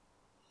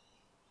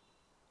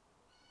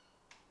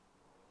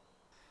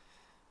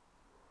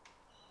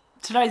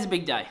Today's a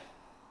big day.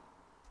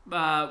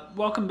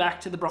 Welcome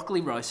back to the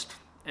broccoli roast,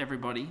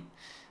 everybody.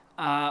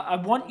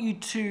 I want you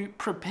to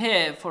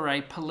prepare for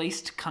a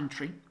policed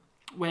country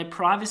where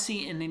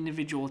privacy and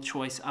individual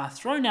choice are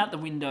thrown out the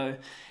window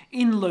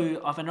in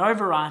lieu of an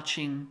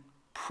overarching,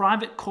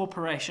 private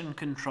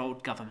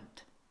corporation-controlled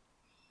government.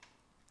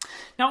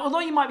 Now, although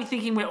you might be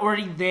thinking we're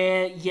already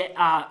there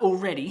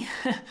already,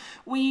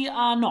 we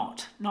are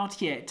not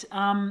yet.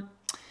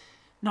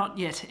 Not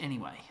yet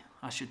anyway,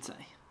 I should say.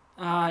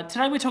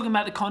 Today we're talking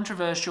about the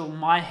controversial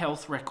My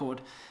Health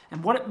record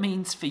and what it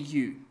means for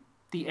you,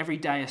 the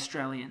everyday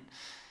Australian.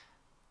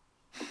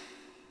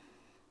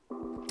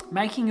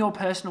 Making your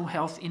personal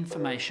health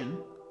information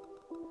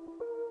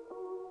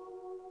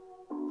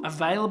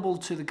available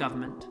to the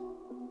government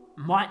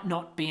might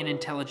not be an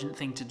intelligent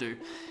thing to do.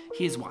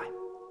 Here's why.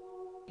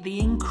 The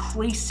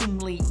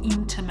increasingly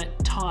intimate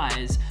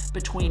ties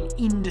between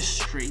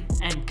industry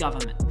and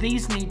government.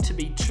 These need to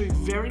be two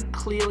very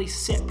clearly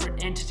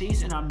separate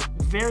entities, and I'm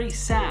very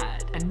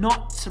sad and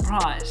not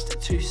surprised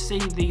to see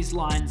these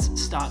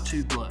lines start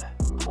to blur.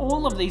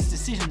 All of these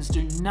decisions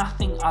do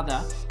nothing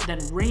other than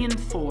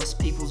reinforce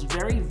people's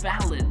very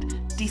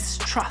valid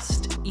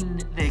distrust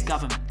in their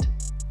government.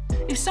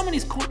 If someone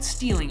is caught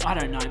stealing, a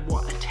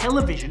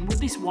television, would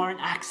this warrant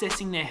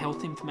accessing their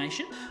health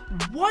information?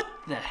 What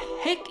the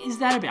heck is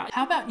that about?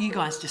 How about you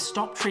guys just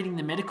stop treating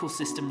the medical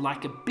system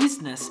like a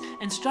business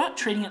and start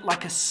treating it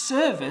like a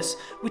service,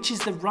 which is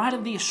the right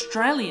of the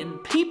Australian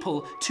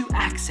people to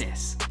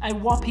access? A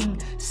whopping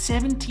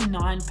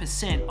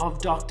 79% of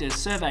doctors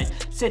surveyed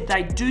said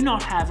they do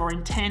not have or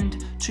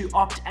intend to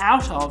opt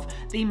out of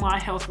the My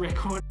Health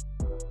record.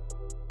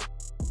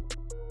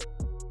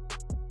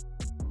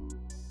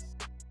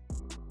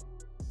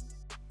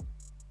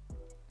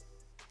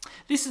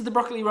 This is the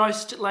Broccoli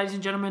Roast, ladies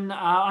and gentlemen.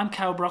 I'm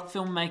Cale Brock,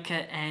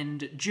 filmmaker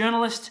and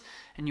journalist,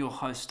 and your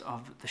host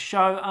of the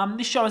show.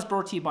 This show is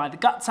brought to you by the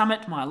Gut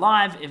Summit, my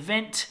live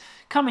event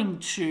coming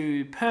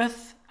to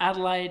Perth,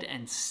 Adelaide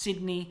and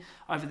Sydney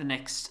over the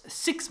next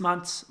 6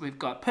 months. We've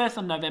got Perth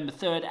on November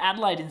 3rd,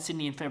 Adelaide and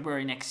Sydney in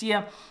February next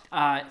year.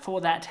 For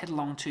that, head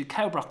along to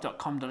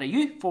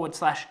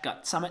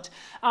calebrock.com.au/Gut Summit.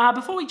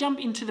 Before we jump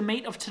into the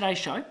meat of today's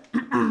show,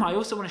 I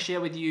also want to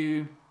share with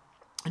you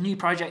a new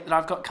project that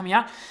I've got coming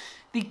out.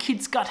 The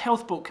Kids Gut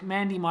Health book,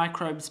 Mandy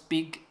Microbe's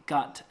Big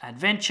Gut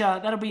Adventure.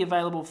 That'll be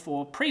available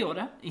for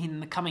pre-order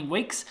in the coming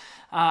weeks,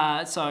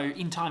 so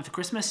in time for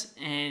Christmas.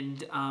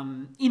 And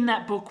in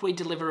that book, we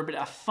deliver a bit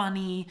of a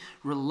funny,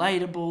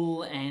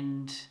 relatable,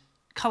 and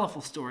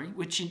colourful story,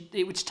 which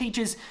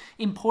teaches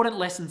important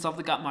lessons of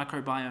the gut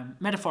microbiome,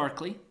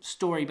 metaphorically,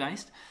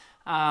 story-based,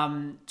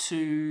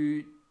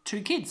 to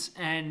kids.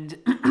 And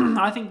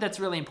I think that's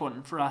really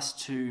important for us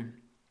to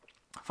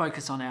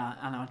focus on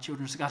our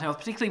children's gut health,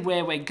 particularly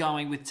where we're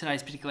going with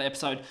today's particular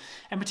episode,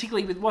 and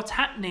particularly with what's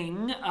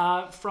happening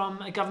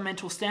from a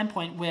governmental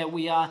standpoint, where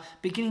we are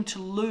beginning to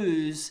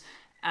lose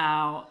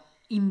our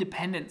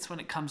independence when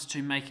it comes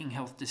to making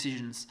health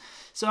decisions.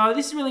 So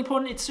this is really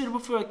important. It's suitable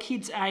for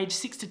kids aged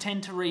 6 to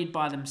 10 to read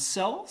by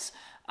themselves,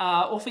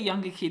 or for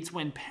younger kids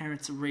when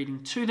parents are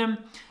reading to them.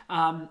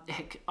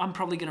 Heck, I'm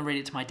probably going to read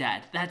it to my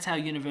dad. That's how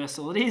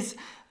universal it is.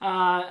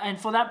 And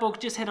for that book,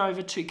 just head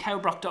over to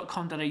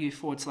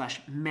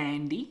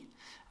calebrock.com.au/Mandy.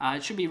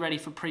 It should be ready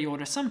for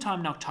pre-order sometime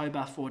in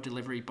October for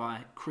delivery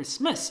by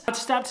Christmas. To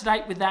stay up to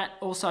date with that,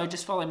 also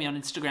just follow me on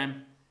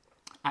Instagram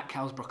at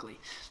Cal's Broccoli.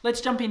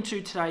 Let's jump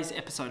into today's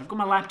episode. I've got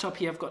my laptop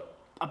here. I've got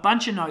a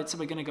bunch of notes that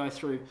we're going to go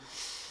through.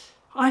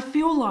 I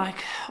feel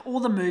like all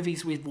the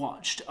movies we've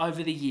watched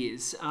over the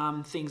years,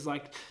 things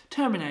like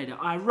Terminator,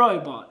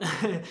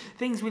 iRobot,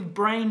 things with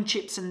brain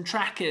chips and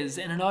trackers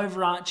and an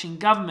overarching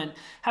government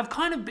have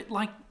kind of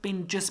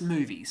been just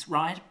movies,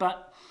 right?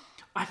 But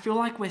I feel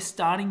like we're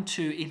starting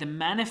to either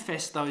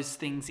manifest those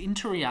things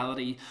into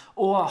reality,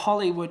 or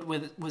Hollywood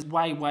was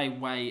way, way,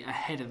 way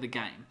ahead of the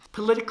game.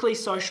 Politically,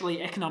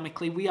 socially,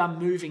 economically, we are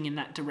moving in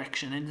that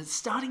direction, and it's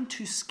starting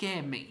to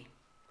scare me.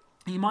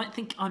 You might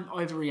think I'm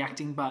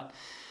overreacting, but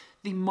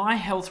the My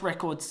Health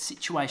record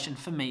situation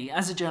for me,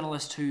 as a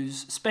journalist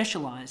who's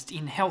specialised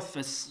in health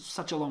for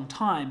such a long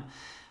time,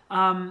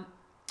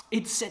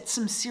 it sets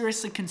some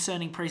seriously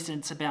concerning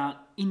precedents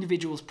about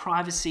individuals'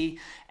 privacy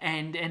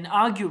and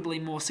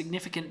arguably more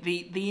significant,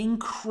 the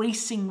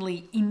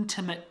increasingly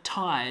intimate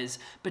ties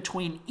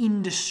between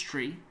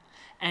industry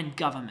and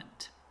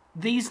government.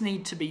 These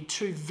need to be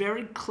two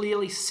very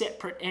clearly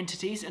separate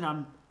entities, and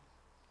I'm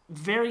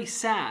very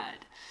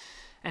sad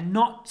and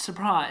not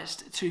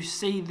surprised to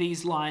see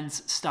these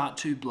lines start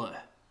to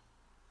blur.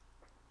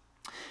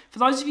 For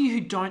those of you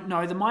who don't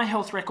know, the My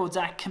Health Records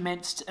Act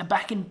commenced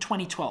back in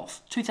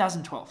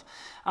 2012.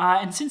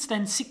 And since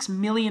then, 6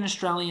 million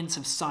Australians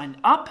have signed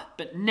up.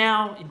 But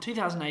now, in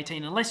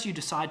 2018, unless you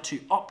decide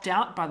to opt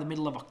out by the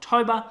middle of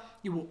October,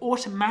 you will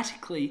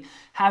automatically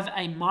have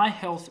a My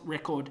Health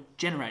record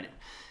generated.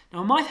 Now,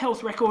 a My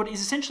Health record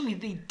is essentially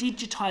the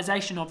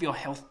digitisation of your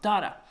health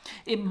data.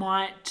 It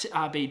might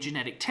be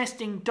genetic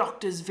testing,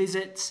 doctor's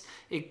visits,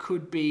 it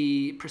could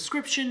be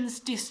prescriptions,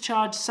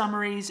 discharge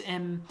summaries,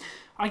 and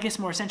I guess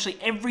more essentially,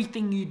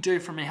 everything you do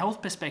from a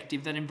health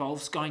perspective that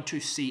involves going to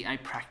see a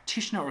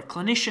practitioner or a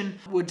clinician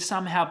would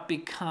somehow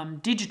become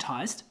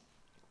digitized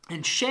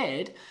and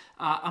shared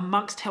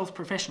amongst health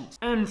professionals.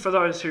 And for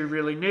those who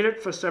really need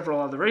it for several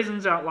other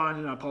reasons outlined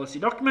in our policy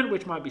document,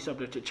 which might be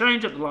subject to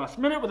change at the last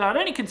minute without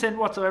any consent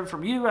whatsoever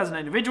from you as an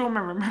individual,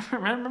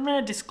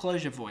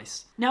 disclosure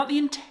voice. Now, the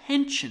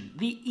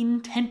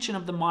intention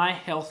of the My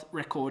Health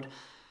record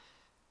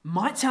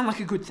might sound like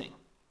a good thing.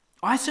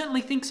 I certainly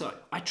think so.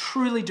 I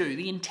truly do.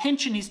 The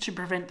intention is to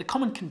prevent the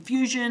common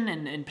confusion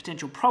and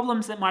potential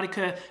problems that might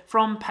occur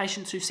from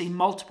patients who see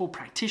multiple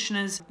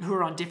practitioners who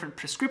are on different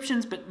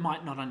prescriptions but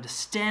might not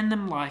understand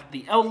them, like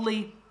the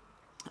elderly.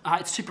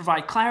 It's to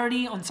provide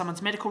clarity on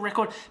someone's medical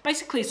record.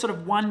 Basically, a sort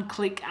of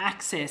one-click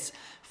access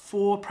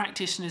for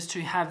practitioners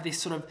to have this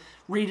sort of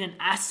read an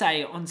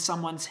assay on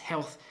someone's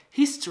health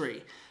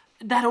history.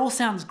 That all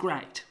sounds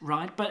great,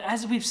 right? But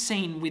as we've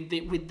seen with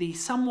the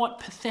somewhat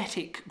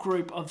pathetic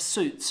group of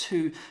suits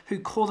who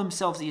call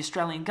themselves the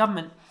Australian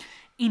government,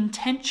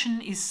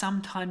 intention is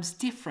sometimes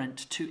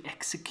different to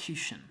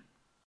execution.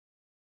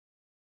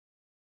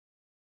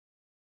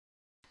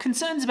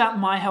 Concerns about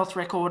My Health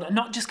record are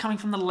not just coming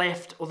from the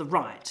left or the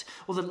right,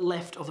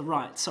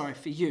 sorry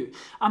for you.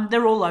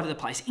 They're all over the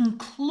place,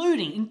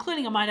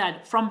 including, I might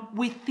add, from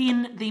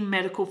within the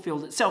medical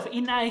field itself.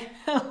 In a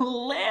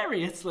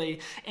hilariously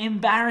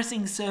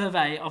embarrassing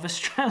survey of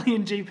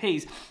Australian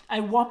GPs,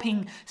 a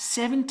whopping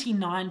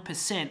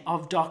 79%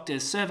 of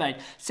doctors surveyed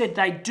said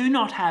they do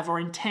not have or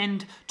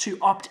intend to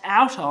opt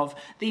out of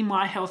the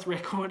My Health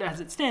record as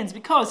it stands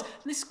because,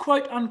 this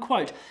quote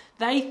unquote,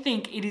 they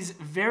think it is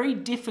very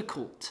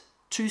difficult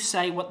to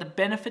say what the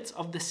benefits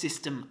of the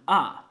system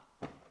are.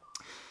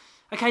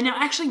 Okay, now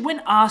actually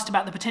when asked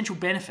about the potential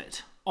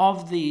benefit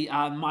of the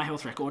My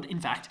Health record, in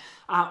fact,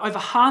 over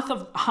half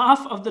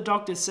of the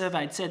doctors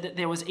surveyed said that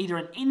there was either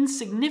an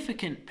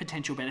insignificant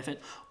potential benefit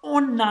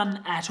or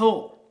none at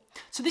all.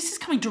 So this is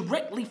coming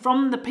directly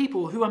from the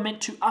people who are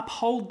meant to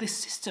uphold this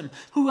system,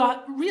 who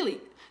are really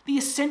the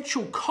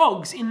essential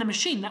cogs in the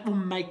machine that will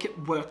make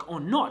it work or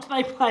not.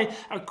 They play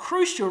a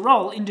crucial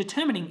role in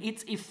determining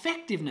its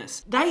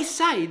effectiveness. They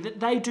say that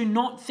they do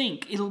not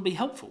think it'll be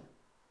helpful.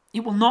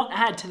 It will not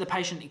add to the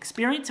patient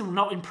experience, it will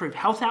not improve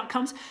health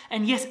outcomes,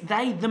 and yes,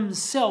 they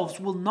themselves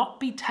will not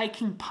be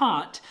taking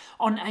part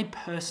on a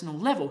personal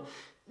level.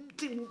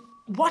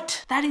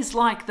 What? That is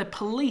like the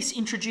police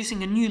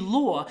introducing a new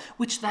law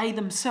which they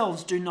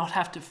themselves do not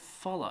have to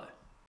follow.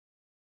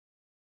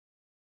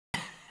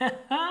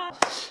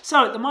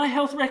 So, the My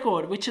Health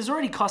record, which has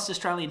already cost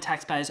Australian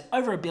taxpayers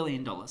over $1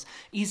 billion,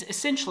 is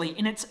essentially,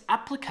 in its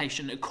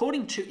application,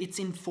 according to its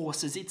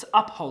enforcers, its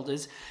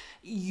upholders,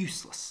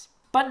 useless.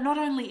 But not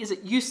only is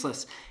it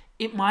useless,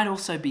 it might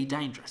also be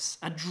dangerous.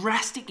 A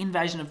drastic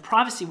invasion of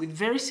privacy with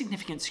very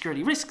significant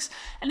security risks.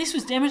 And this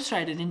was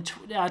demonstrated in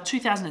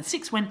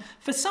 2006 when,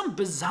 for some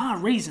bizarre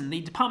reason,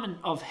 the Department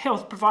of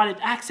Health provided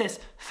access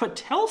for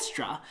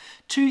Telstra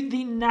to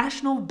the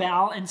National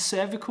Bowel and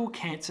Cervical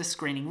Cancer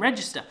Screening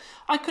Register.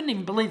 I couldn't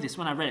even believe this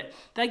when I read it.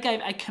 They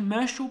gave a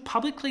commercial,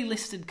 publicly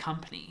listed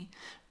company,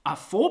 a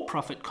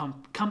for-profit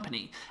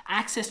company,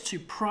 access to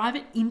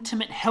private,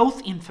 intimate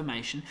health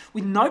information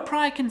with no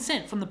prior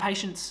consent from the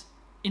patients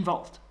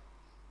involved.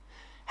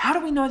 How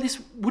do we know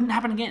this wouldn't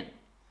happen again?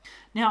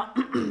 Now,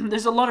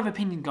 there's a lot of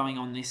opinion going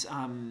on this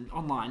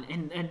online,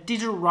 and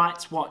Digital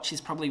Rights Watch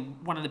is probably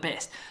one of the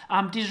best.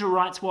 Digital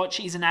Rights Watch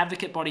is an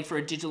advocate body for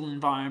a digital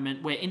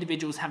environment where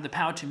individuals have the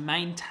power to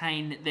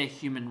maintain their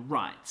human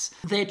rights.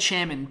 Their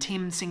chairman,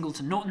 Tim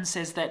Singleton-Norton,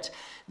 says that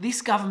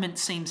this government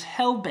seems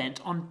hell-bent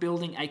on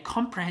building a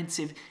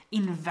comprehensive,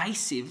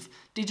 invasive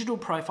digital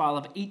profile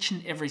of each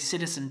and every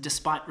citizen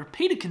despite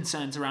repeated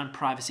concerns around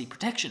privacy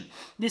protection.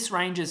 This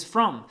ranges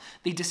from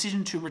the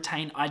decision to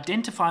retain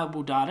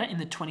identifiable data in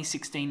the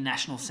 2016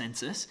 National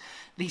Census,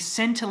 the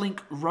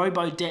Centrelink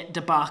robo-debt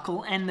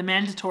debacle, and the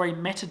mandatory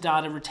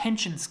metadata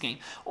retention scheme.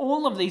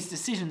 All of these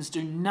decisions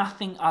do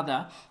nothing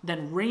other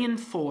than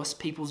reinforce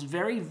people's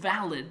very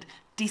valid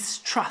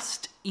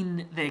distrust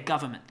in their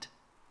government.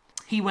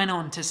 He went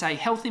on to say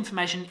health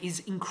information is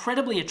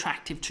incredibly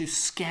attractive to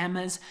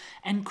scammers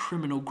and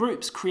criminal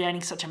groups.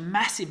 Creating such a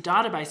massive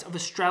database of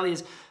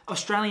Australians'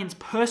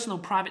 personal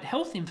private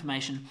health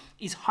information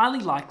is highly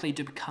likely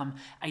to become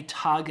a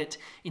target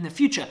in the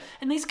future.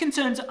 And these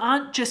concerns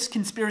aren't just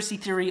conspiracy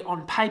theory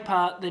on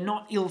paper, they're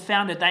not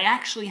ill-founded, they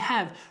actually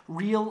have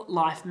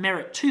real-life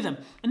merit to them.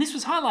 And this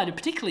was highlighted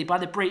particularly by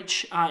the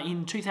breach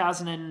in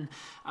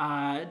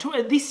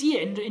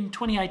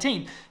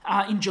 2018,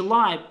 in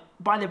July,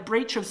 by the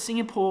breach of the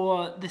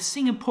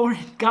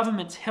Singaporean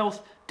government's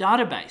health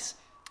database.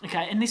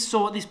 Okay, and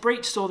this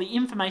breach saw the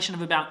information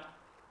of about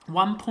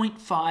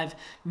 1.5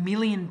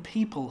 million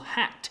people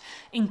hacked,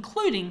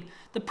 including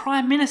the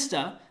Prime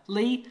Minister,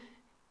 Lee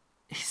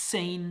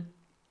Hsien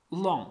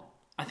Loong.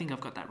 I think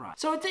I've got that right.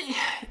 So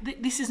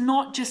this is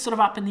not just sort of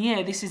up in the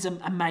air. This is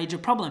a major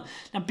problem.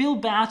 Now, Bill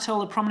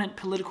Bartel, a prominent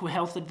political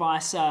health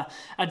advisor,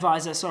 in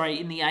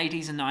the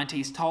 80s and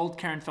 90s, told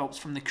Karen Phelps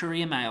from the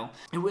Courier Mail,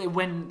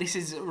 when this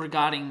is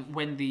regarding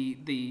when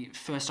the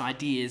first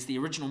ideas, the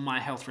original My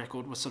Health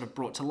record, was sort of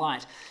brought to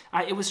light.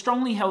 It was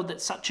strongly held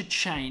that such a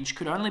change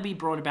could only be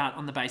brought about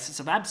on the basis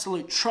of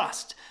absolute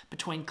trust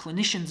between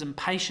clinicians and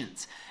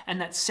patients, and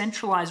that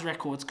centralised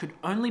records could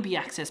only be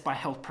accessed by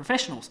health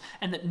professionals,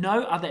 and that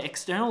no other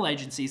external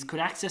agencies could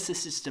access the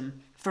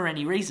system for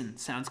any reason.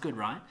 Sounds good,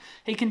 right?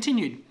 He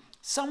continued,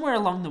 somewhere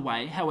along the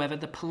way, however,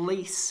 the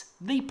police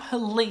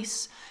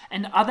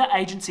and other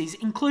agencies,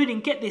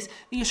 including, get this,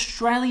 the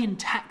Australian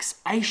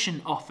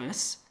Taxation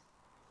Office,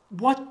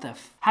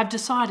 have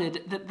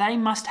decided that they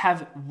must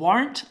have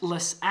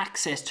warrantless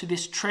access to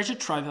this treasure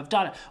trove of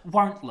data.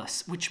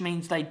 Warrantless, which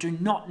means they do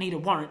not need a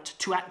warrant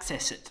to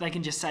access it. They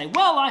can just say,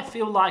 well, I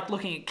feel like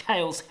looking at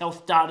Kale's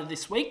health data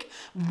this week.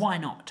 Why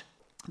not?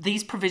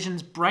 These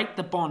provisions break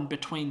the bond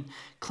between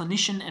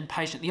clinician and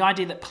patient. The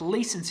idea that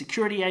police and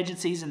security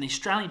agencies and the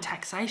Australian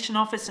Taxation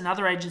Office and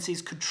other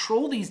agencies could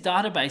trawl these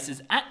databases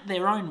at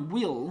their own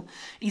will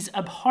is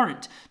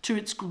abhorrent. To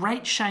its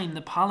great shame,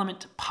 the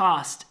Parliament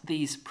passed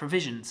these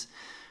provisions.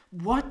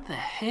 What the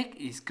heck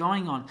is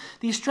going on?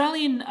 The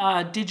Australian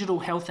Digital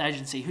Health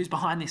Agency, who's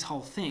behind this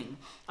whole thing,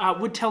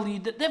 would tell you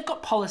that they've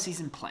got policies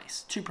in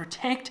place to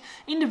protect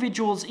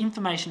individuals'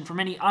 information from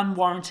any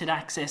unwarranted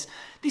access.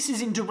 This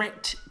is in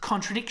direct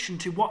contradiction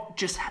to what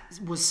just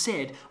was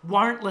said.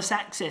 Warrantless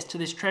access to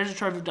this treasure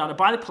trove of data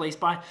by the police,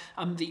 by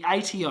the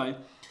ATO.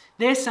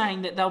 They're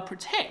saying that they'll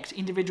protect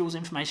individuals'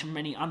 information from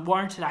any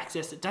unwarranted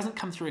access that doesn't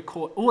come through a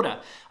court order.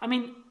 I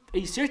mean, are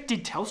you serious?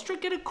 Did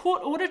Telstra get a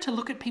court order to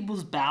look at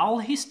people's bowel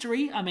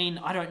history? I mean,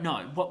 I don't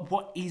know.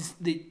 What is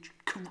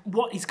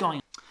going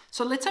on?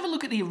 So let's have a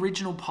look at the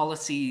original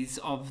policies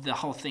of the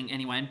whole thing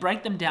anyway, and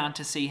break them down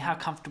to see how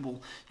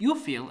comfortable you'll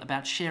feel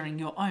about sharing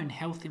your own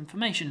health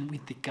information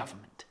with the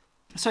government.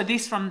 So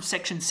this from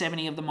Section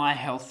 70 of the My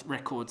Health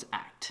Records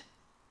Act.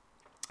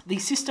 The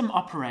system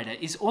operator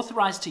is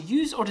authorised to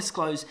use or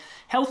disclose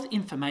health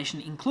information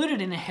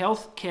included in a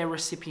health care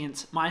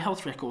recipient's My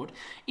Health record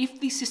if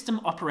the system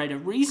operator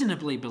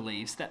reasonably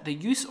believes that the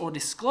use or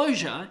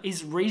disclosure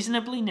is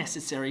reasonably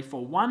necessary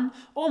for one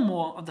or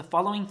more of the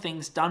following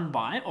things done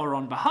by or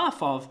on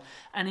behalf of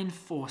an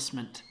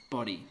enforcement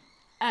body.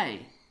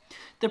 A.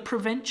 The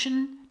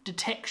prevention,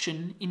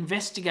 detection,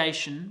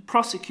 investigation,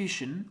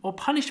 prosecution, or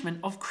punishment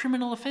of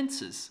criminal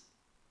offences.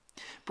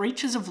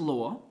 Breaches of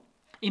law,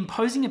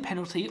 imposing a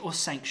penalty or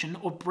sanction,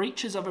 or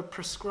breaches of a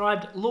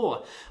prescribed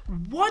law.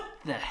 What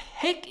the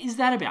heck is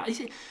that about?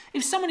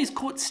 If someone is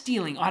caught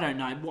stealing, I don't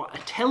know, a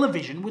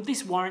television, would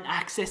this warrant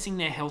accessing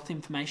their health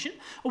information?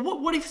 Or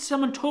what if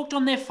someone talked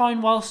on their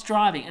phone whilst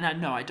driving?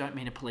 And no, I don't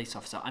mean a police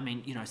officer. I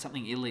mean,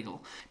 something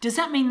illegal. Does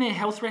that mean their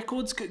health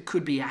records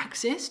could be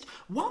accessed?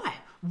 Why?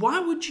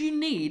 Why would you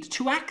need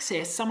to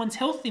access someone's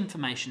health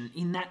information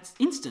in that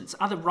instance?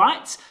 Are the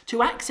rights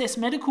to access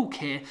medical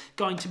care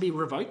going to be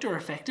revoked or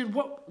affected?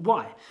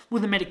 Why? Will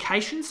the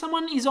medication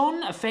someone is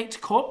on affect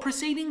court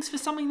proceedings for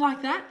something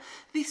like that?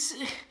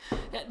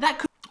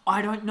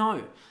 I don't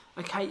know.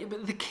 Okay,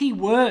 but the key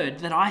word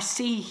that I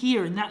see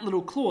here in that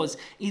little clause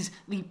is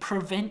the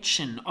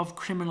prevention of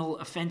criminal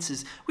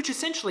offences, which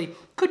essentially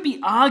could be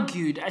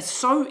argued as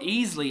so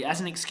easily as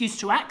an excuse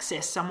to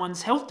access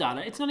someone's health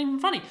data. It's not even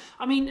funny.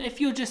 I mean,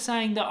 if you're just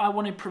saying that I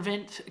want to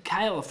prevent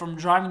Kale from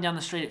driving down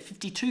the street at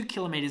 52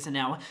 kilometres an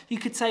hour, you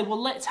could say, well,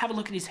 let's have a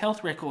look at his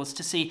health records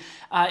to see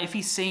if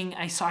he's seeing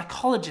a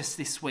psychologist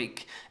this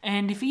week.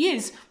 And if he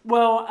is,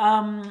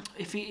 well,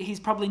 he's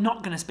probably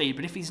not going to speed.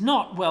 But if he's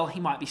not, well, he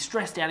might be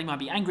stressed out, he might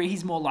be angry,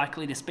 he's more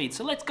likely to speed.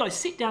 So let's go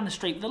sit down the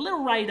street with a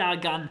little radar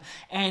gun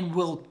and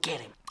we'll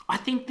get him. I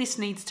think this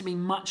needs to be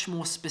much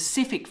more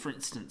specific, for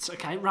instance,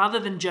 okay? Rather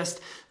than just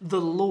the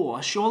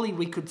law, surely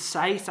we could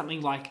say something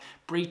like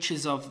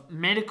breaches of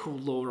medical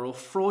law or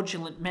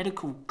fraudulent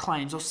medical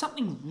claims or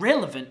something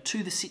relevant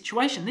to the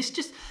situation. This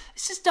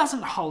just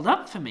doesn't hold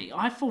up for me.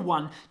 I, for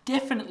one,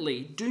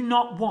 definitely do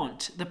not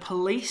want the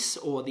police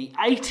or the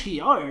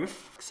ATO, for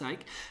fuck's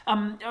sake,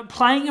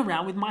 playing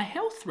around with my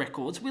health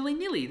records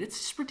willy-nilly. That's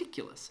just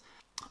ridiculous.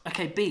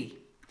 Okay, B.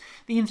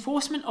 The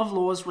enforcement of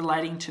laws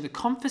relating to the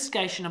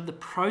confiscation of the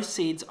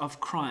proceeds of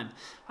crime.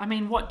 I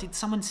mean, what, did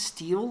someone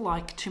steal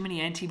like too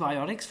many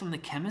antibiotics from the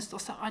chemist or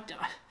something?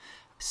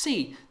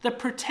 C. The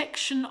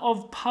protection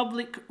of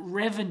public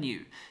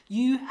revenue.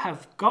 You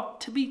have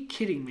got to be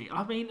kidding me.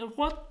 I mean,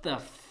 what the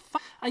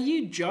fuck? Are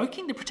you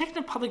joking? The protection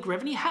of public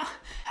revenue?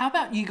 How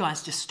about you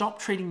guys just stop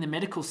treating the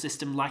medical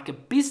system like a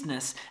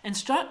business and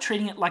start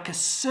treating it like a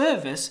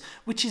service,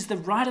 which is the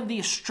right of the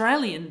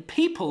Australian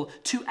people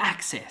to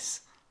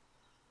access?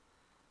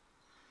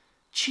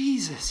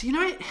 Jesus,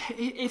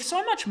 if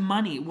so much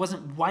money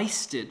wasn't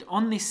wasted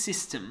on this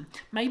system,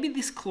 maybe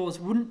this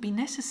clause wouldn't be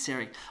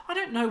necessary. I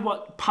don't know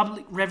what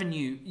public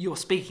revenue you're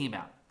speaking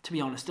about. to be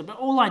honest. But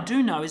all I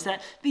do know is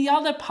that the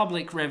other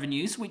public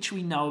revenues, which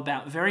we know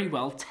about very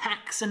well,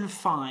 tax and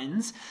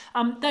fines,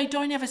 they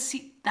don't ever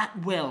sit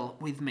that well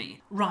with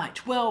me.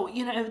 Right, well,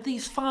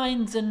 these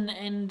fines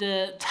and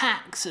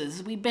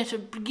taxes, we better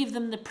give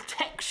them the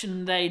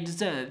protection they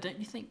deserve, don't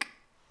you think?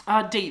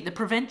 D, the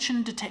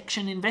prevention,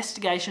 detection,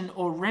 investigation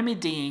or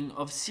remedying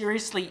of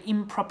seriously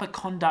improper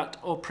conduct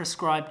or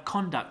prescribed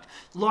conduct.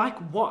 Like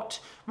what?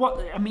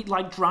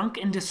 Like drunk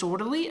and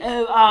disorderly?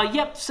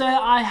 Yep, sir,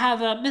 I have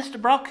Mr.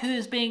 Brock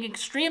who's being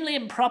extremely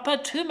improper,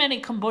 too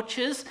many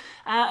kombuchas,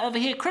 over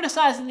here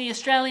criticising the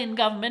Australian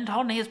government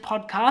on his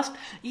podcast.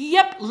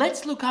 Yep,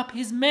 let's look up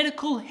his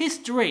medical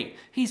history.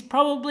 He's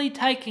probably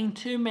taking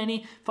too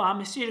many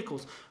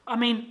pharmaceuticals.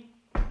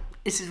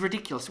 This is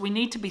ridiculous. We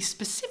need to be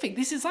specific.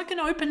 This is like an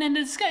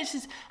open-ended discussion.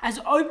 This is as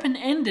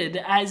open-ended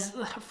as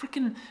a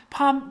freaking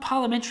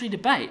parliamentary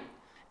debate.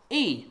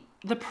 E,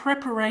 the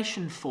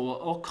preparation for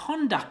or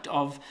conduct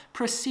of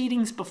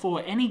proceedings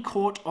before any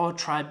court or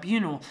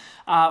tribunal,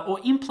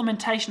 or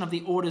implementation of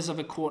the orders of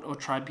a court or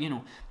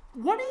tribunal.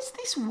 What is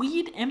this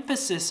weird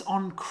emphasis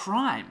on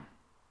crime?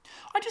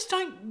 I just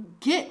don't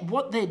get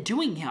what they're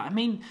doing here.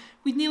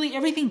 With nearly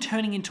everything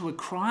turning into a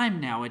crime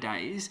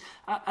nowadays,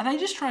 are they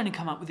just trying to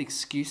come up with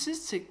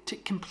excuses to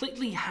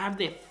completely have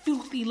their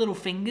filthy little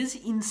fingers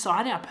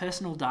inside our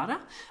personal data?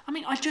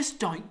 I just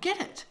don't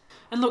get it.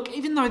 And look,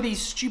 even though these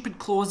stupid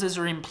clauses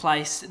are in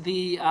place,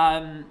 the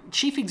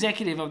Chief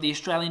Executive of the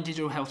Australian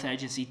Digital Health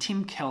Agency,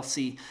 Tim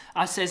Kelsey,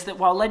 says that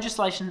while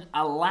legislation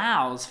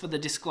allows for the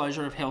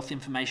disclosure of health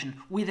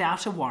information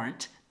without a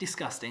warrant,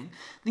 disgusting,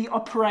 the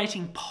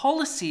operating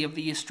policy of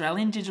the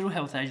Australian Digital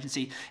Health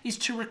Agency is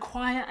to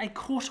require a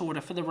court order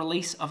for the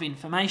release of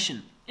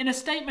information. In a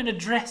statement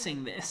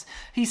addressing this,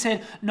 he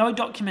said, "No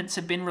documents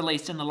have been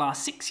released in the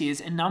last 6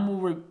 years and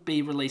none will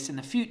be released in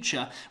the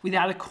future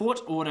without a court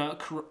order,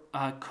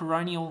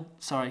 coronial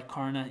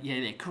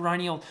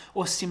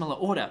or similar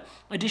order.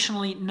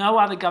 Additionally, no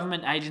other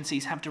government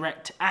agencies have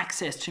direct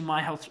access to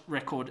my health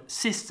record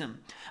system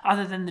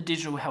other than the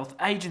Digital Health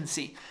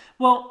Agency."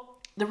 Well,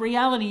 the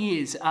reality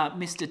is,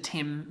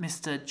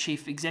 Mr.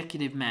 Chief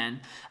Executive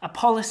Man, a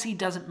policy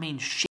doesn't mean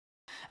shit.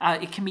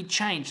 It can be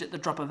changed at the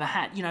drop of a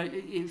hat.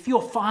 If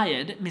you're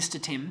fired,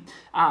 Mr. Tim,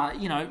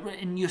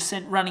 and you're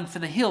sent running for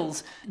the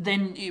hills,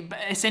 then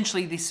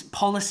essentially this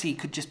policy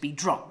could just be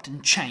dropped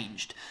and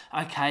changed.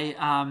 Okay,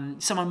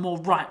 someone more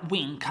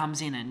right-wing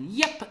comes in and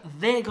yep,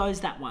 there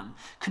goes that one.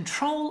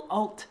 Control,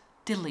 Alt,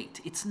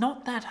 Delete. It's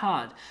not that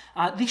hard.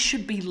 This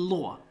should be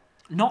law,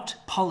 not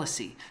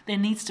policy. There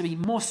needs to be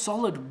more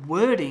solid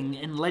wording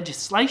and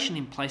legislation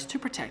in place to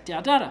protect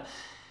our data.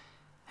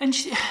 And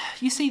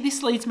you see,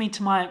 this leads me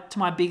to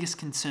my biggest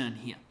concern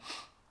here.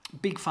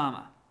 Big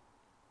Pharma.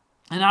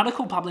 An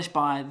article published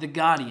by The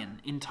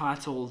Guardian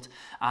entitled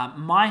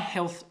 "My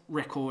Health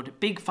Record,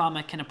 Big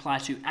Pharma Can Apply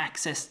to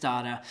Access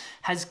Data"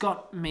 has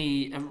got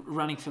me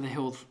running for the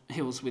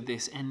hills with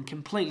this and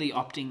completely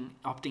opting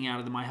out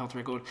of the My Health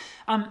Record.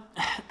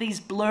 These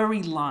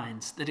blurry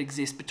lines that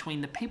exist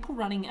between the people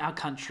running our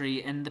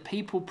country and the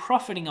people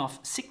profiting off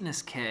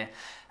sickness care,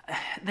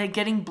 they're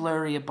getting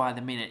blurrier by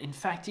the minute. In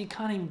fact, you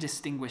can't even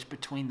distinguish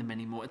between them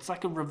anymore. It's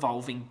like a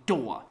revolving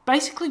door.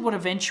 Basically, what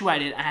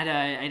eventuated at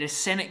a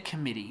Senate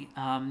committee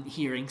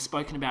hearing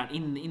spoken about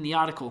in the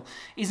article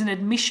is an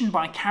admission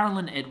by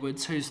Carolyn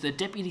Edwards, who's the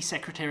Deputy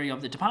Secretary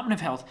of the Department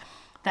of Health,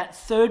 that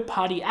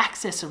third-party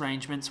access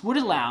arrangements would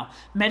allow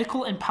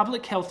medical and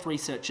public health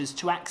researchers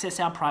to access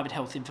our private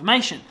health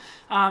information.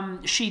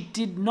 She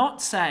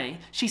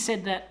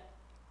said that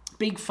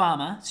big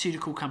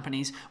pharmaceutical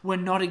companies were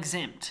not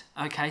exempt,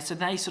 okay? So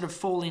they sort of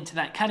fall into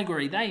that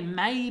category. They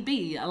may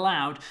be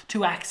allowed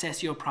to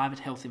access your private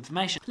health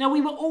information. Now, we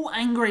were all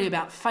angry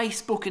about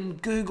Facebook and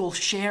Google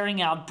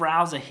sharing our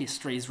browser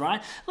histories,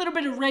 right? A little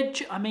bit of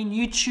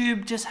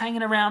YouTube just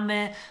hanging around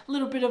there. A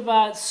little bit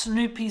of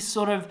Snoopy's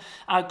sort of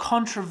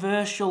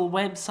controversial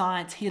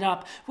websites hit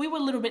up. We were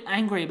a little bit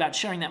angry about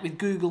sharing that with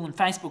Google and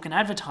Facebook and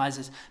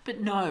advertisers.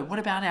 But no, what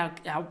about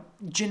our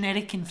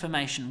genetic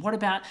information? What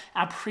about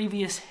our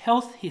previous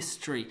health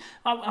history?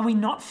 Are we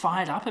not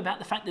fired up about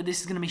the fact that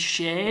this is going to be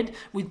shared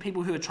with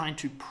people who are trying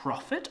to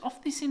profit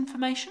off this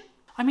information?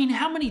 How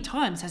many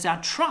times has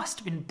our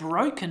trust been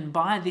broken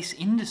by this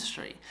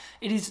industry?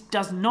 It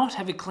does not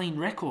have a clean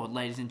record,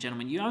 ladies and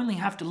gentlemen. You only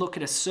have to look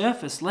at a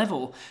surface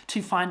level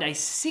to find a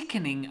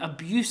sickening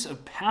abuse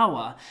of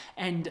power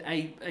and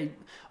a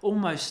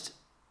almost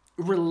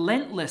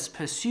relentless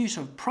pursuit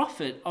of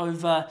profit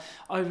over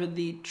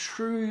the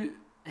true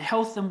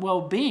health and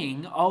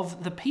well-being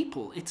of the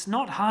people. It's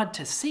not hard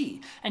to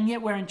see, and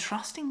yet we're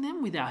entrusting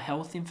them with our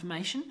health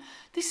information.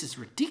 This is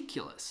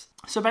ridiculous.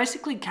 So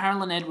basically,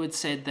 Carolyn Edwards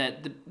said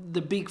that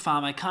the big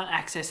pharma can't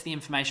access the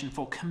information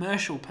for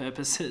commercial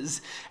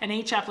purposes, and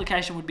each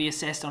application would be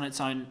assessed on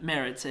its own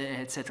merits,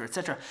 etc.,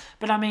 etc.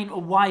 But I mean,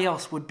 why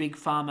else would big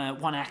pharma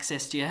want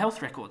access to your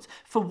health records?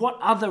 For what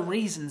other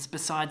reasons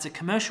besides a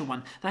commercial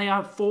one? They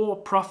are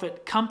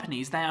for-profit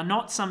companies. They are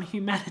not some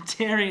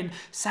humanitarian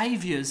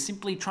saviors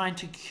simply trying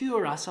to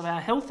cure us of our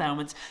health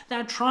ailments. They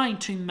are trying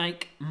to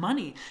make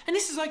money. And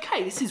this is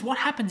okay. This is what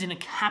happens in a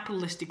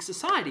capitalistic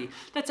society.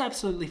 That's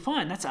absolutely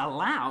fine. That's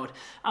allowed.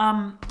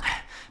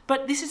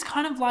 But this is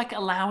kind of like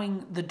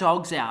allowing the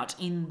dogs out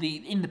in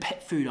the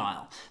pet food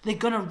aisle. They're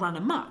going to run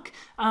amok.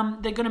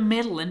 They're going to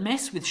meddle and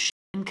mess with shit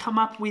and come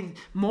up with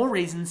more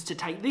reasons to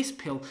take this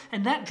pill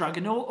and that drug,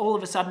 and all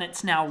of a sudden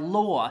it's now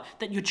law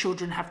that your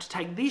children have to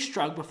take this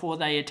drug before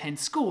they attend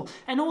school,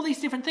 and all these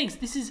different things.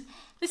 This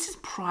is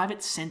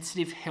private,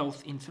 sensitive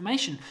health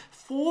information.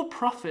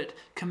 For-profit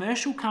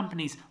commercial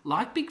companies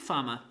like Big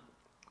Pharma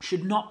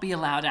should not be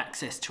allowed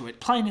access to it,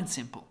 plain and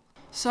simple.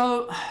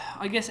 So,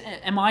 I guess,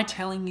 am I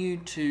telling you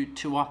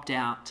to opt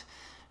out?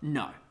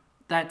 No,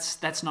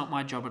 that's not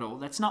my job at all.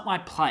 That's not my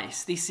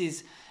place. This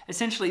is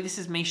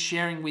me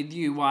sharing with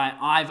you why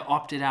I've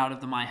opted out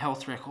of my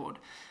health record,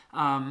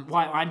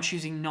 why I'm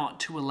choosing not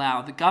to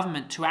allow the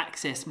government to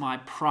access my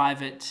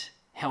private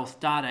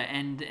health data,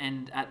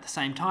 and at the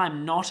same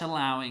time not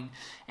allowing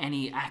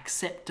any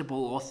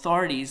acceptable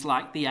authorities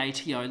like the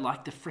ATO,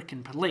 like the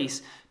frickin'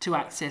 police, to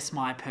access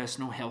my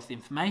personal health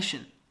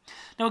information.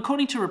 Now,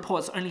 according to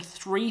reports, only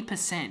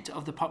 3%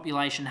 of the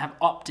population have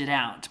opted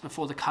out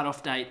before the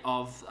cutoff date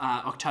of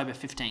October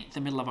 15th,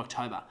 the middle of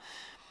October.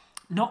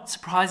 Not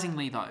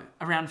surprisingly, though,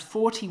 around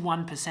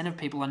 41% of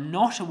people are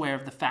not aware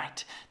of the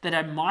fact that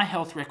a My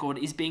Health record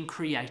is being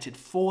created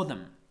for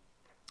them.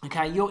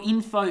 Okay, your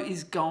info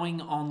is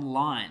going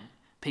online,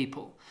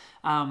 people,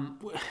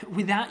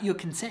 without your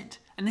consent.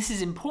 And this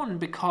is important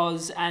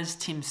because, as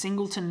Tim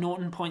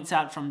Singleton-Norton points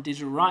out from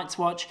Digital Rights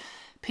Watch,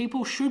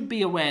 people should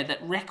be aware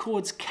that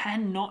records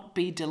cannot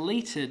be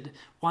deleted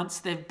once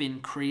they've been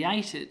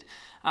created.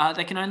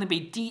 They can only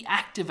be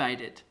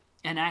deactivated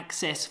and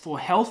access for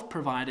health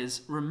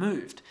providers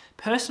removed.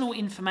 Personal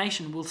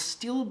information will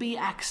still be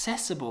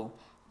accessible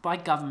by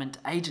government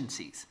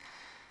agencies.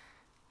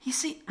 You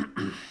see,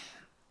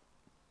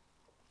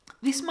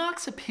 this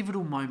marks a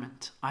pivotal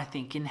moment, I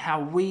think, in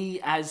how we,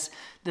 as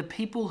the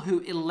people who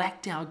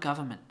elect our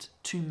government,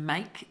 to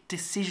make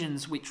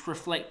decisions which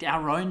reflect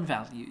our own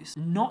values,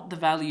 not the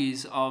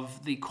values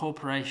of the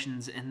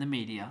corporations and the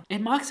media. It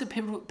marks a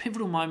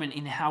pivotal moment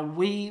in how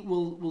we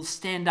will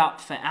stand up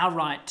for our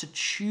right to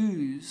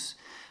choose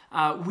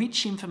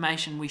which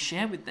information we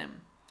share with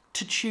them,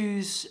 to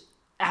choose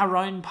our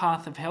own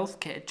path of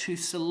healthcare, to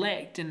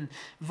select and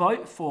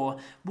vote for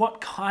what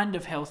kind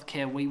of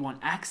healthcare we want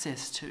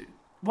access to.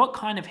 What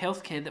kind of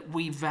healthcare that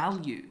we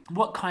value?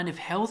 What kind of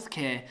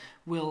healthcare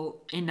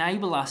will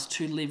enable us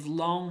to live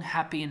long,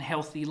 happy and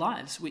healthy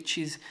lives, which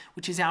is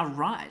our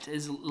right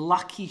as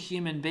lucky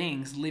human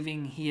beings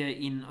living here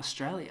in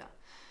Australia.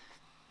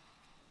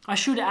 I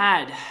should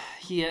add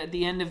here at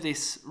the end of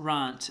this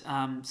rant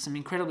some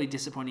incredibly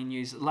disappointing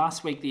news.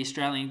 Last week, the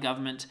Australian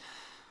government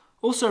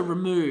also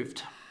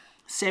removed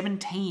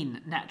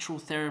 17 natural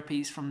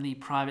therapies from the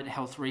private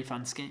health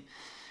refund scheme,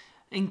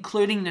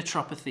 including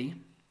naturopathy,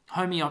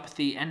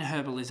 homeopathy and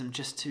herbalism,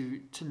 just to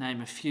name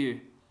a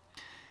few.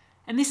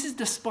 And this is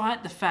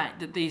despite the fact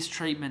that these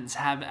treatments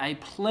have a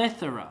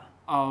plethora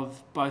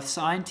of both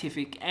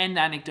scientific and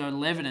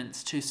anecdotal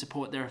evidence to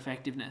support their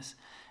effectiveness.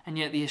 And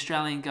yet the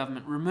Australian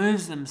government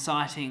removes them,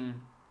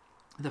 citing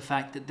the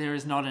fact that there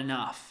is not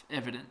enough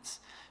evidence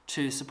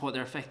to support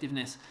their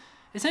effectiveness.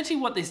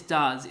 Essentially what this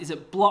does is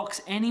it blocks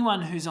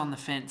anyone who's on the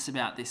fence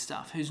about this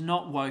stuff, who's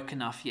not woke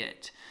enough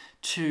yet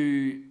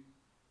to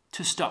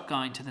stop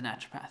going to the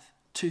naturopath,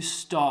 to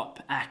stop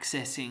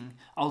accessing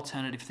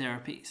alternative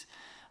therapies.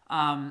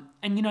 And,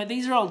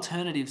 these are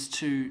alternatives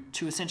to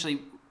essentially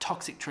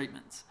toxic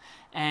treatments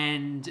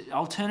and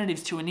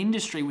alternatives to an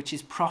industry which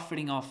is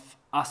profiting off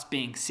us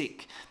being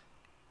sick,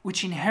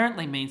 which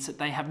inherently means that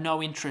they have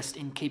no interest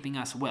in keeping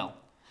us well.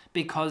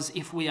 Because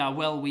if we are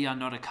well, we are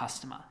not a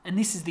customer. And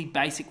this is the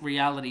basic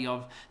reality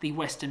of the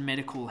Western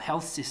medical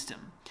health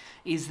system,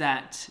 is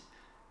that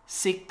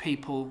sick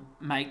people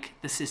make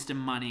the system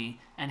money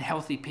and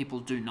healthy people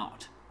do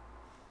not.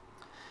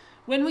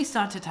 When we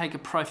start to take a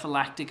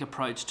prophylactic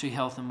approach to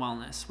health and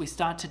wellness, we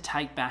start to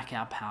take back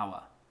our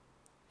power.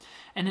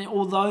 And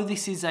although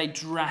this is a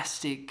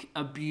drastic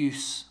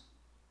abuse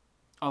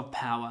of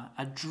power,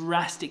 a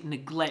drastic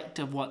neglect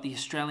of what the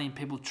Australian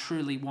people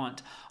truly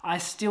want, I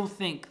still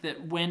think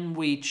that when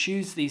we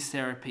choose these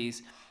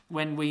therapies,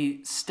 when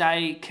we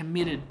stay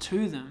committed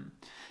to them,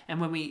 and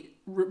when we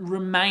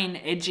remain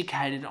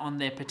educated on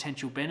their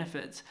potential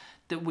benefits,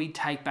 that we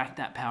take back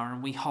that power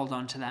and we hold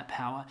on to that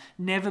power.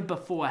 Never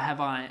before have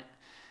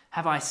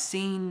I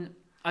seen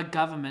a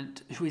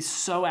government who is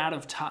so out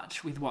of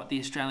touch with what the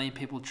Australian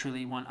people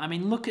truly want. I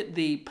mean, look at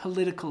the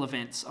political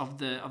events of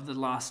the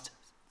last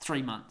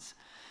 3 months.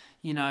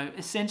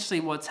 Essentially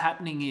what's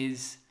happening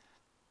is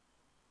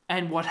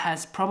and what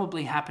has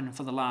probably happened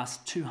for the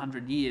last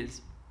 200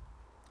 years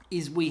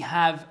is we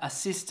have a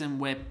system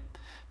where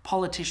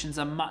politicians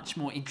are much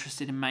more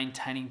interested in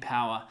maintaining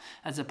power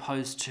as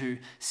opposed to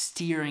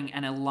steering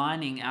and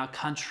aligning our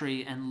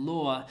country and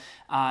law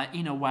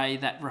in a way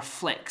that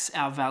reflects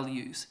our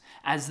values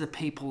as the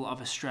people of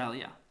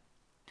Australia.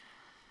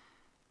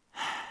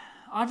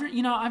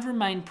 I've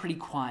remained pretty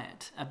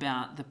quiet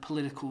about the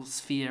political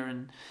sphere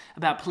and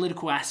about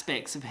political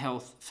aspects of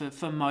health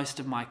for most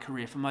of my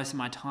career, for most of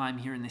my time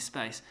here in this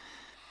space.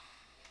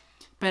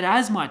 But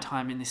as my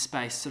time in this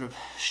space sort of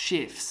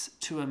shifts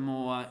to a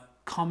more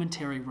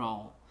commentary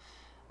role,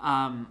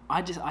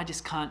 I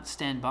just can't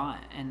stand by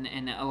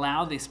and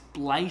allow this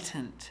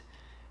blatant,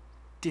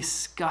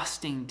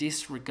 disgusting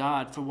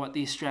disregard for what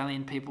the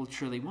Australian people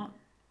truly want.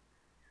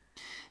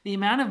 The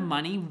amount of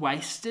money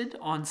wasted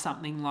on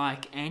something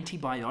like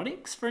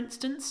antibiotics, for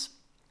instance,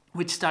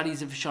 which studies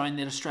have shown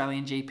that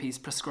Australian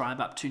GPs prescribe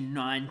up to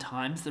 9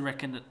 times the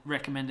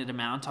recommended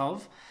amount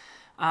of,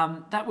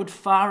 that would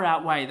far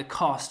outweigh the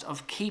cost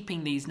of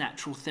keeping these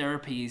natural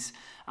therapies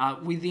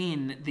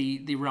within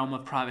the realm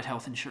of private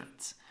health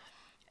insurance.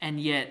 And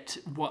yet,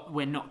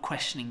 we're not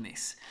questioning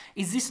this.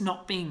 Is this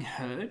not being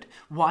heard?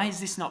 Why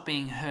is this not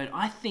being heard?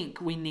 I think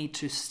we need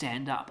to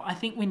stand up. I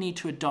think we need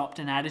to adopt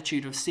an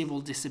attitude of civil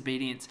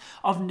disobedience,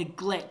 of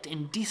neglect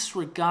and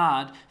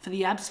disregard for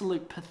the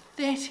absolute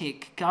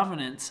pathetic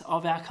governance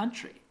of our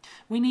country.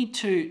 We need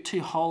to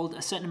hold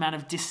a certain amount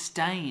of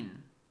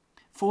disdain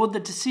for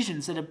the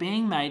decisions that are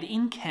being made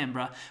in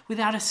Canberra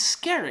without a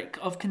skerrick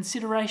of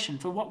consideration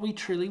for what we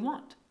truly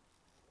want.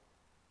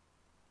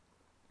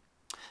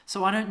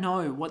 So I don't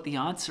know what the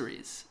answer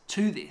is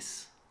to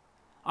this.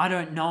 I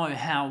don't know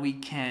how we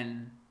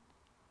can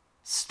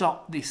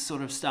stop this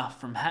sort of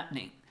stuff from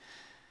happening.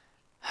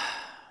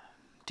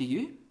 Do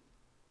you?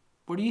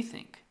 What do you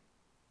think?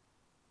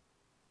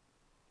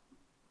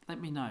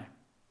 Let me know.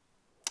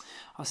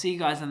 I'll see you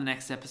guys in the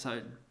next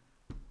episode.